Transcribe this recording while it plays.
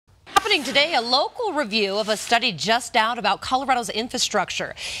Happening today, a local review of a study just out about Colorado's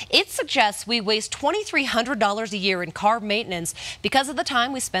infrastructure. It suggests we waste $2,300 a year in car maintenance because of the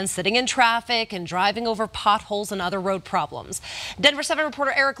time we spend sitting in traffic and driving over potholes and other road problems. Denver 7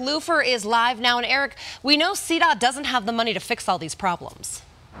 reporter Eric Lufer is live now. And Eric, we know CDOT doesn't have the money to fix all these problems.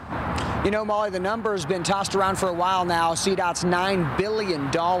 You know, Molly, the number has been tossed around for a while now, CDOT's $9 billion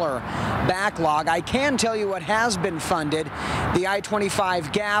backlog. I can tell you what has been funded: the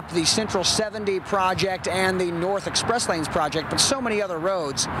I-25 gap, the Central 70 project, and the North Express Lanes project, but so many other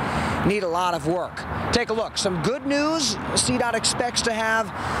roads need a lot of work. Take a look. Some good news: CDOT expects to have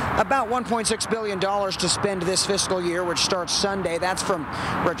about $1.6 billion to spend this fiscal year, which starts Sunday. That's from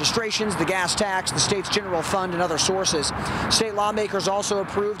registrations, the gas tax, the state's general fund, and other sources. State lawmakers also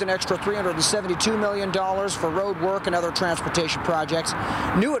approved an extra $372 million for road work and other transportation projects.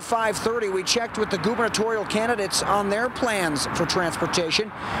 New at 5:30, we checked with the gubernatorial candidates on their plans for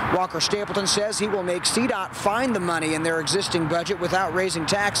transportation. Walker Stapleton says he will make CDOT find the money in their existing budget without raising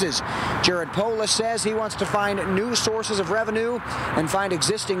taxes. Jared Polis says he wants to find new sources of revenue and find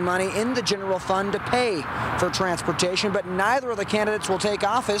existing money in the general fund to pay for transportation, but neither of the candidates will take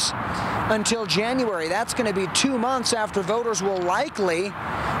office until January. That's going to be 2 months after voters will likely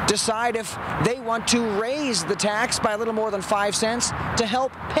decide if they want to raise the tax by a little more than 5 cents to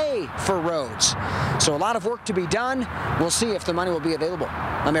help pay for roads. So a lot of work to be done. We'll see if the money will be available.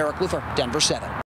 I'm Eric Lufer, Denver 7.